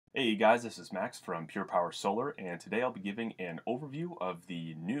Hey guys, this is Max from Pure Power Solar, and today I'll be giving an overview of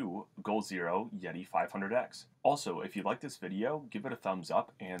the new Goal Zero Yeti 500X. Also, if you like this video, give it a thumbs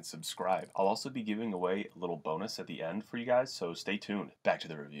up and subscribe. I'll also be giving away a little bonus at the end for you guys, so stay tuned. Back to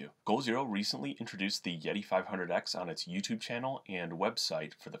the review. Goal Zero recently introduced the Yeti 500X on its YouTube channel and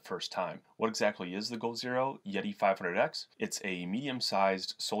website for the first time. What exactly is the Goal Zero Yeti 500X? It's a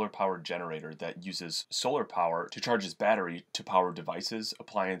medium-sized solar-powered generator that uses solar power to charge its battery to power devices,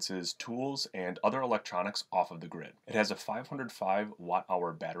 appliances, tools, and other electronics off of the grid. It has a 505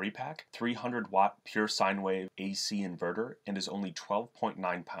 watt-hour battery pack, 300 watt pure sine wave AC inverter, and is only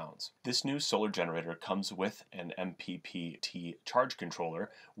 12.9 pounds. This new solar generator comes with an MPPT charge controller,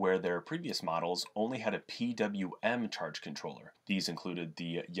 where their previous models only had a PWM charge controller. These included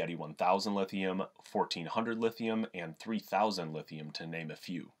the Yeti 1000 lithium, 1400 lithium, and 3000 lithium, to name a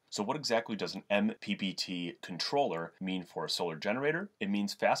few. So what exactly does an MPPT controller mean for a solar generator? It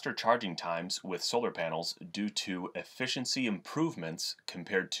means faster charging times with solar panels due to efficiency improvements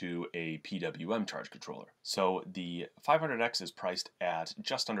compared to a PWM charge controller. So the 500X is priced at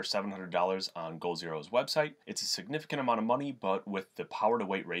just under $700 on Goal Zero's website. It's a significant amount of money, but with the power to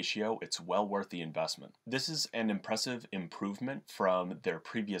weight ratio, it's well worth the investment. This is an impressive improvement from their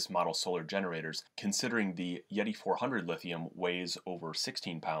previous model solar generators, considering the Yeti 400 lithium weighs over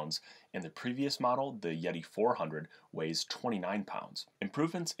 16 pounds and the previous model, the Yeti 400, weighs 29 pounds.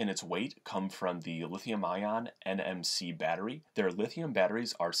 Improvements in its weight come from the lithium-ion NMC battery. Their lithium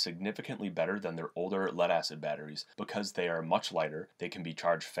batteries are significantly better than their older lead-acid batteries because they are much lighter, they can be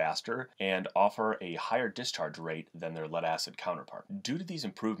charged faster, and offer a higher discharge rate than their lead-acid counterpart. Due to these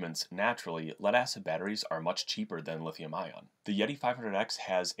improvements, naturally, lead-acid batteries are much cheaper than lithium-ion. The Yeti 500X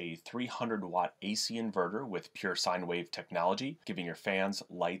has a 300 watt AC inverter with pure sine wave technology, giving your fans,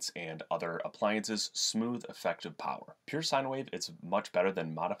 lights, and other appliances smooth, effective power. Pure sine wave is much better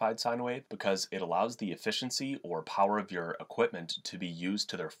than modified sine wave because it allows the efficiency or power of your equipment to be used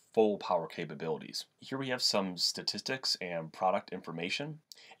to their full power capabilities. Here we have some statistics and product information,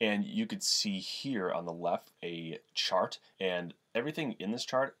 and you could see here on the left a chart, and everything in this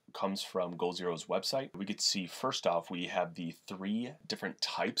chart comes from Goal Zero's website. We could see first off we have the 3 different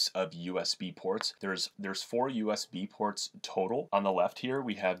types of USB ports. There's 4 USB ports total. On the left here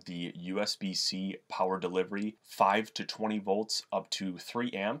we have the USB-C power delivery, 5 to 20 volts up to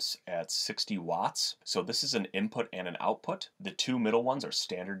 3 amps at 60 watts. So this is an input and an output. The 2 middle ones are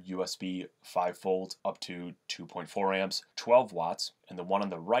standard USB 5 volt up to 2.4 amps, 12 watts. And the one on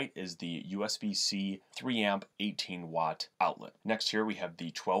the right is the USB-C 3 amp 18 watt outlet. Next here we have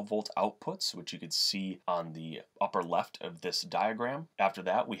the 12 volt outputs, which you can see on the upper left of this diagram. After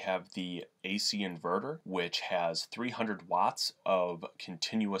that we have the AC inverter, which has 300 watts of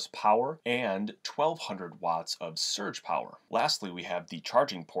continuous power and 1200 watts of surge power. Lastly, we have the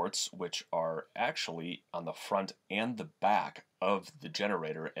charging ports, which are actually on the front and the back of the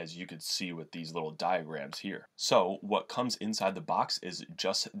generator, as you can see with these little diagrams here. So what comes inside the box is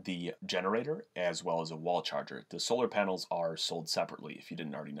just the generator as well as a wall charger. The solar panels are sold separately, if you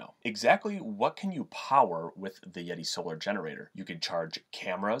didn't already know. Exactly what can you power with the Yeti solar generator? You could charge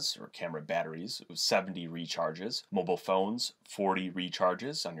cameras or camera batteries, 70 recharges, mobile phones, 40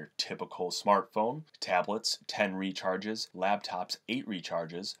 recharges on your typical smartphone, tablets, 10 recharges, laptops, 8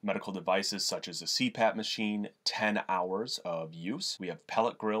 recharges, medical devices such as a CPAP machine, 10 hours of use. We have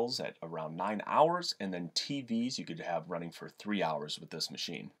pellet grills at around 9 hours, and then TVs you could have running for 3 hours with this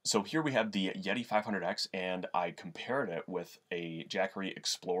machine. So here we have the Yeti 500X, and I compared it with a Jackery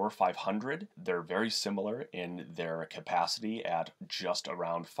Explorer 500. They're very similar in their capacity at just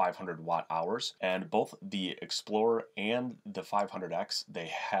around 500 watt hours, and both the Explorer and the 500X, they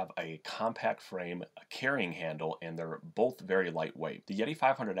have a compact frame, a carrying handle, and they're both very lightweight. The Yeti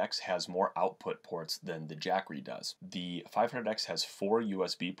 500X has more output ports than the Jackery does. The 500X has 4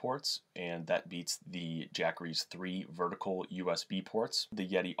 USB ports, and that beats the Jackery's 3 vertical USB ports. The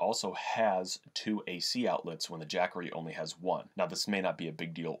Yeti also has 2 AC outlets when the Jackery only has 1. Now this may not be a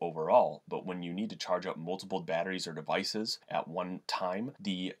big deal overall, but when you need to charge up multiple batteries or devices at one time,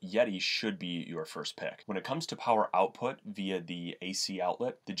 the Yeti should be your first pick. When it comes to power output via the AC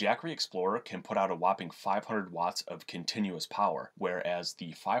outlet, the Jackery Explorer can put out a whopping 500 watts of continuous power, whereas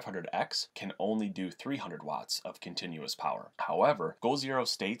the 500X can only do 300 watts of continuous power. However, Goal Zero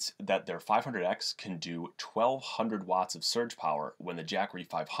states that their 500X can do 1200 watts of surge power when the Jackery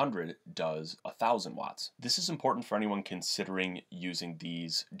 500 does 1000 watts. This is important for anyone considering using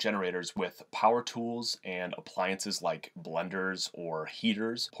these generators with power tools and appliances like blenders or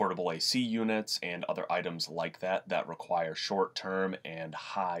heaters, portable AC units, and other items like that that require short-term and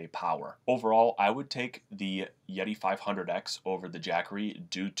high power. Overall, I would take the Yeti 500X over the Jackery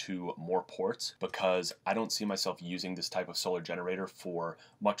due to more ports, because I don't see myself using this type of solar generator for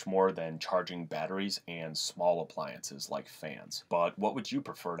much more than charging batteries and small appliances like fans. But what would you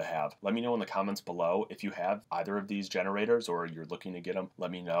prefer to have? Let me know in the comments below. If you have either of these generators or you're looking to get them,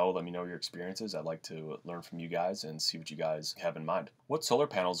 let me know your experiences. I'd like to learn from you guys and see what you guys have in mind. What solar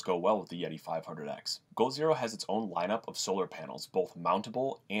panels go well with the Yeti 500X? GoalZero has its own lineup of solar panels, both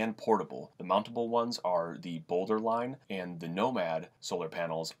mountable and portable. The mountable ones are the Boulder line, and the Nomad solar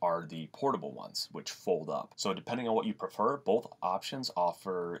panels are the portable ones, which fold up. So depending on what you prefer, both options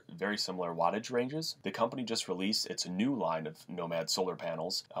offer very similar wattage ranges. The company just released its new line of Nomad solar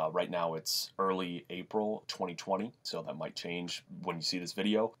panels. Right now it's early April 2020, so that might change when you see this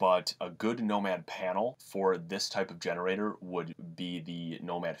video, but a good Nomad panel for this type of generator would be the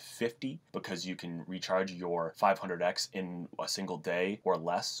Nomad 50, because you can recharge your 500X in a single day or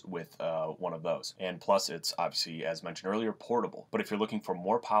less with one of those. And plus, it's obviously, as mentioned earlier, portable. But if you're looking for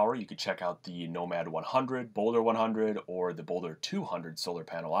more power, you could check out the Nomad 100, Boulder 100, or the Boulder 200 solar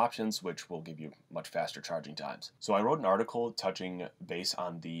panel options, which will give you much faster charging times. So I wrote an article touching base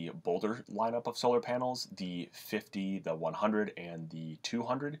on the Boulder lineup of solar panels, the 50, the 100, and the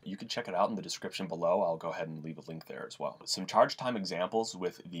 200. You can check it out in the description below. I'll go ahead and leave a link there as well. Some charge time examples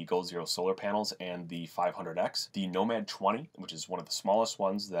with the GoalZero solar panels and the 500X. The Nomad 20, which is one of the smallest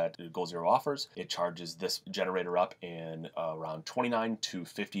ones that GoalZero offers, it charges this generator up in around 29 to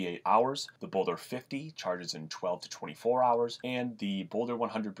 58 hours. The Boulder 50 charges in 12 to 24 hours, and the Boulder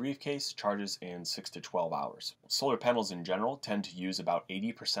 100 briefcase charges in 6 to 12 hours. Solar panels in general tend to use about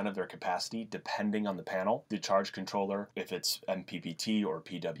 80% of their capacity depending on the panel, the charge controller, if it's MPPT or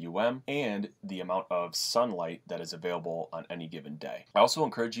PWM, and the amount of sunlight that is available on any given day. I also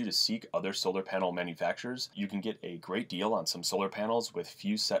encourage you to seek other solar panel manufacturers. You can get a great deal on some solar panels with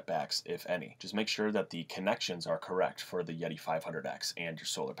few setbacks, if any. Just make sure that the connections are correct for the Yeti 500X and your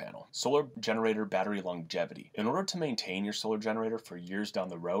solar panel. Solar generator battery longevity. In order to maintain your solar generator for years down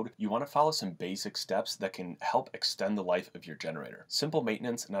the road, you want to follow some basic steps that can help extend the life of your generator. Simple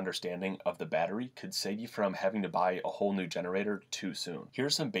maintenance and understanding of the battery could save you from having to buy a whole new generator too soon. Here are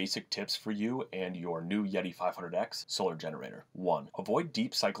some basic tips for you and your new Yeti 500X solar generator. 1. Avoid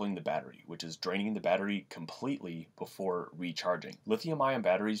deep cycling the battery, which is draining the battery completely before recharging. Lithium-ion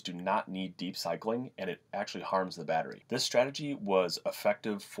batteries do not need deep cycling, and it actually harms the battery. This strategy was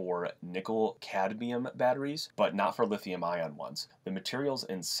effective for nickel-cadmium batteries, but not for lithium-ion ones. The materials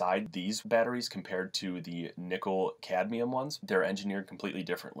inside these batteries compared to the nickel-cadmium ones, they're engineered completely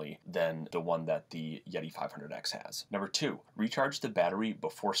differently than the one that the Yeti 500X has. Number 2, recharge the battery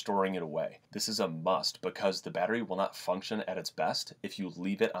before storing it away. This is a must, because the battery will not function at its best if you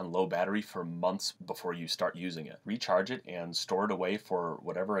leave it on low battery for months before you start using it. Recharge it and store it away for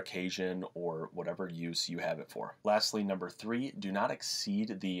whatever occasion or whatever use you have it for. Lastly, number 3, do not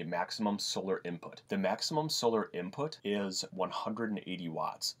exceed the maximum solar input. The maximum solar input is 180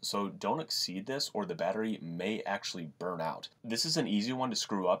 watts, so don't exceed this or the battery may actually burn out. This is an easy one to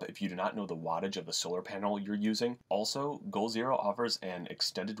screw up if you do not know the wattage of the solar panel you're using. Also, GoalZero offers an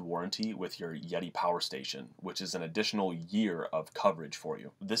extended warranty with your Yeti power station, which is an additional year of coverage for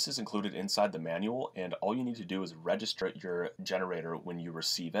you. This is included inside the manual, and all you need to do is register your generator when you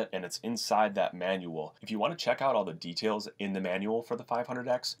receive it, and it's inside that manual. If you want to check out all the details in the manual for the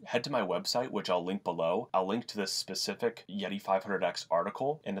 500X, head to my website, which I'll link below. I'll link to this specific Yeti 500X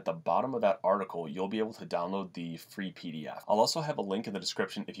article, and at the bottom of that article, you'll be able to download the free PDF. I'll also have a link in the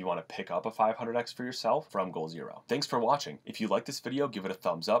description if you want to pick up a 500X for yourself from GoalZero. Thanks for watching. If you like this video, give it a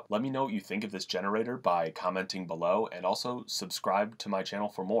thumbs up. Let me know what you think of this generator by commenting below, and also subscribe to my channel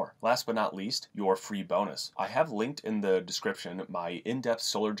for more. Last but not least, your free bonus. I have linked in the description my in-depth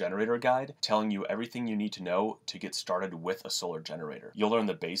solar generator guide telling you everything you need to know to get started with a solar generator. You'll learn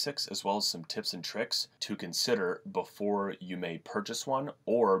the basics as well as some tips and tricks to consider before you may purchase one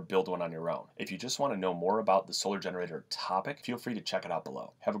or build one on your own. If you just want to know more about the solar generator topic, feel free to check it out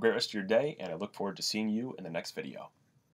below. Have a great rest of your day, and I look forward to seeing you in the next video.